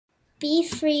Be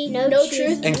free, no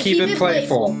truth, and keep it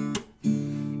playful.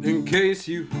 In case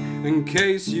you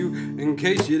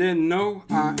didn't know,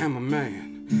 I am a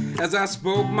man. As I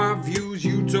spoke my views,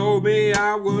 you told me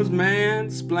I was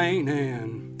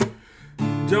mansplaining.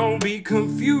 Don't be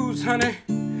confused, honey.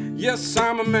 Yes,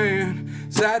 I'm a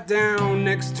man. Sat down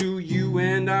next to you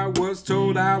and I was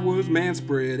told I was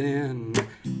manspreading.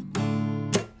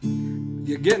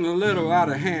 You're getting a little out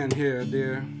of hand here,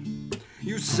 dear.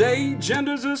 You say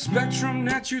gender's a spectrum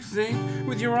that you think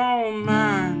with your own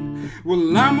mind.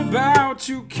 Well, I'm about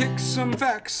to kick some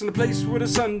facts in a place where the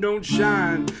sun don't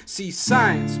shine. See,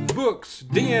 science, books,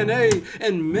 DNA,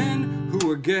 and men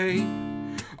who are gay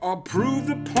all prove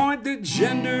the point that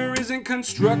gender isn't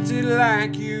constructed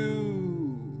like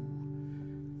you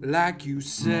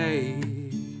say.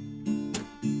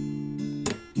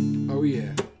 Oh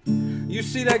yeah. You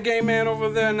see that gay man over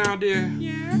there now, dear?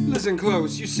 Yeah. Listen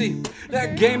close, you see,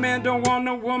 that gay man don't want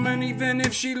no woman even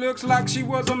if she looks like she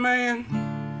was a man.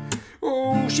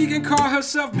 Oh, she can call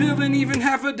herself Bill and even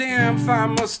have a damn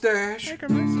fine mustache.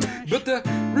 But the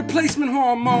replacement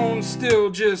hormones still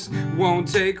just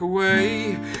won't take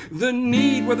away the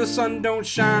need where the sun don't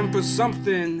shine for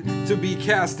something to be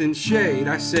cast in shade.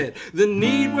 I said, the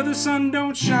need where the sun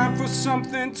don't shine for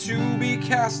something to be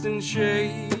cast in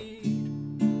shade.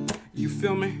 You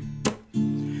feel me?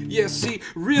 Yeah, see,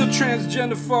 real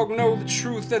transgender folk know the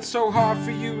truth that's so hard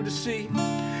for you to see.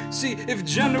 See, if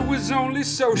gender was only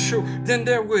social, then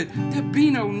there'd be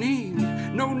no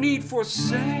need for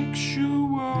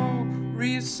sexual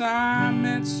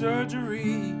reassignment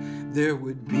surgery. There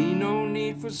would be no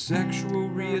need for sexual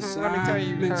reassignment Let me tell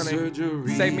you, honey,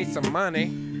 surgery. save me some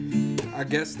money. I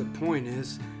guess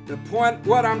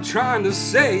what I'm trying to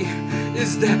say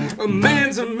is that a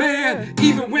man's a man,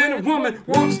 even when a woman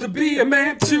wants to be a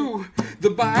man too. The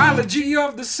biology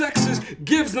of the sexes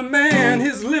gives the man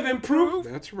his living proof.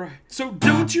 That's right. So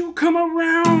don't you come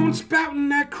around spouting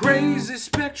that crazy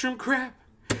spectrum crap,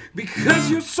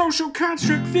 because your social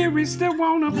construct theory still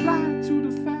won't apply to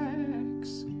the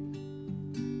facts.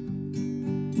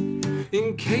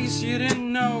 In case you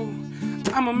didn't know,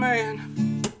 I'm a man.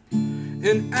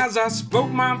 And as I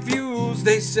spoke my views,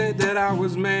 they said that I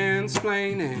was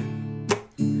mansplaining.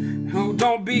 Oh,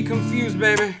 don't be confused,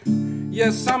 baby.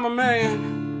 Yes, I'm a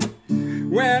man.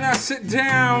 When I sit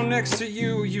down next to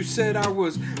you, you said I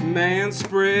was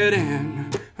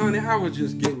manspreading. Honey, I was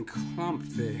just getting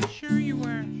comfy. Sure you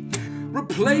were.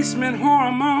 Replacement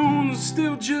hormones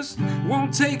still just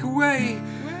won't take away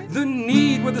the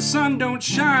need where the sun don't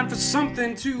shine for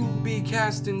something to be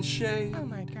cast in shade. Oh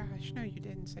my gosh, no you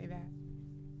didn't say that.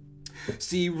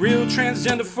 See, real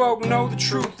transgender folk know the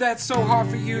truth that's so hard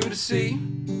for you to see.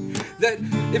 That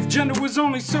if gender was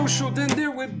only social, then there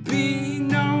would be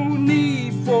no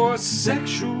need for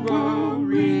sexual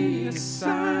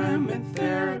reassignment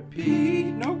therapy.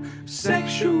 No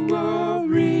sexual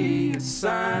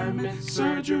reassignment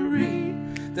surgery.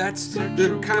 That's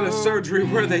the kind of surgery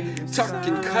where they tuck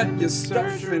and cut your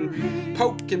stuff and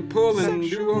poke and pull and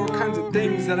do all kinds of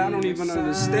things that I don't even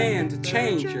understand to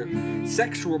change your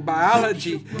sexual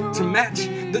biology to match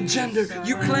the gender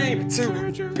you claim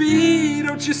to be.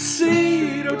 Don't you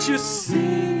see? Don't you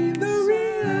see the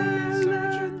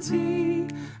reality?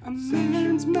 A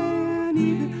man's man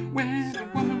even when a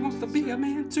woman wants to be a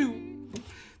man too.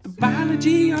 The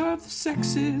biology of the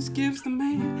sexes gives the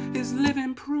man his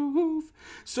living proof.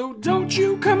 So don't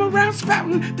you come around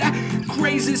spouting that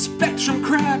crazy spectrum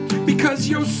crap, because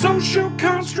your social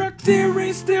construct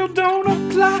theory still don't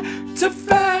apply to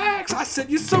facts. I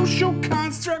said your social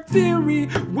construct theory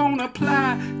won't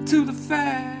apply to the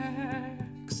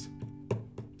facts.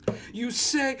 You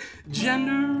say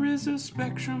gender is a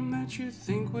spectrum that you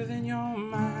think within your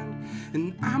mind,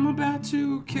 and I'm about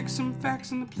to kick some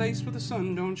facts in the place where the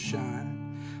sun don't shine.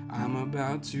 I'm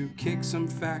about to kick some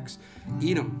facts,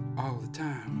 eat them all the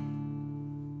time.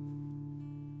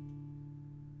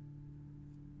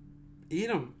 Eat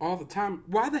them all the time.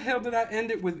 Why the hell did I end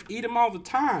it with eat them all the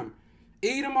time?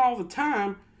 Eat them all the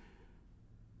time?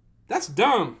 That's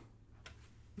dumb.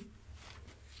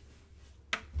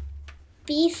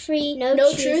 Be free, no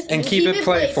truth, And keep it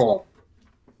playful.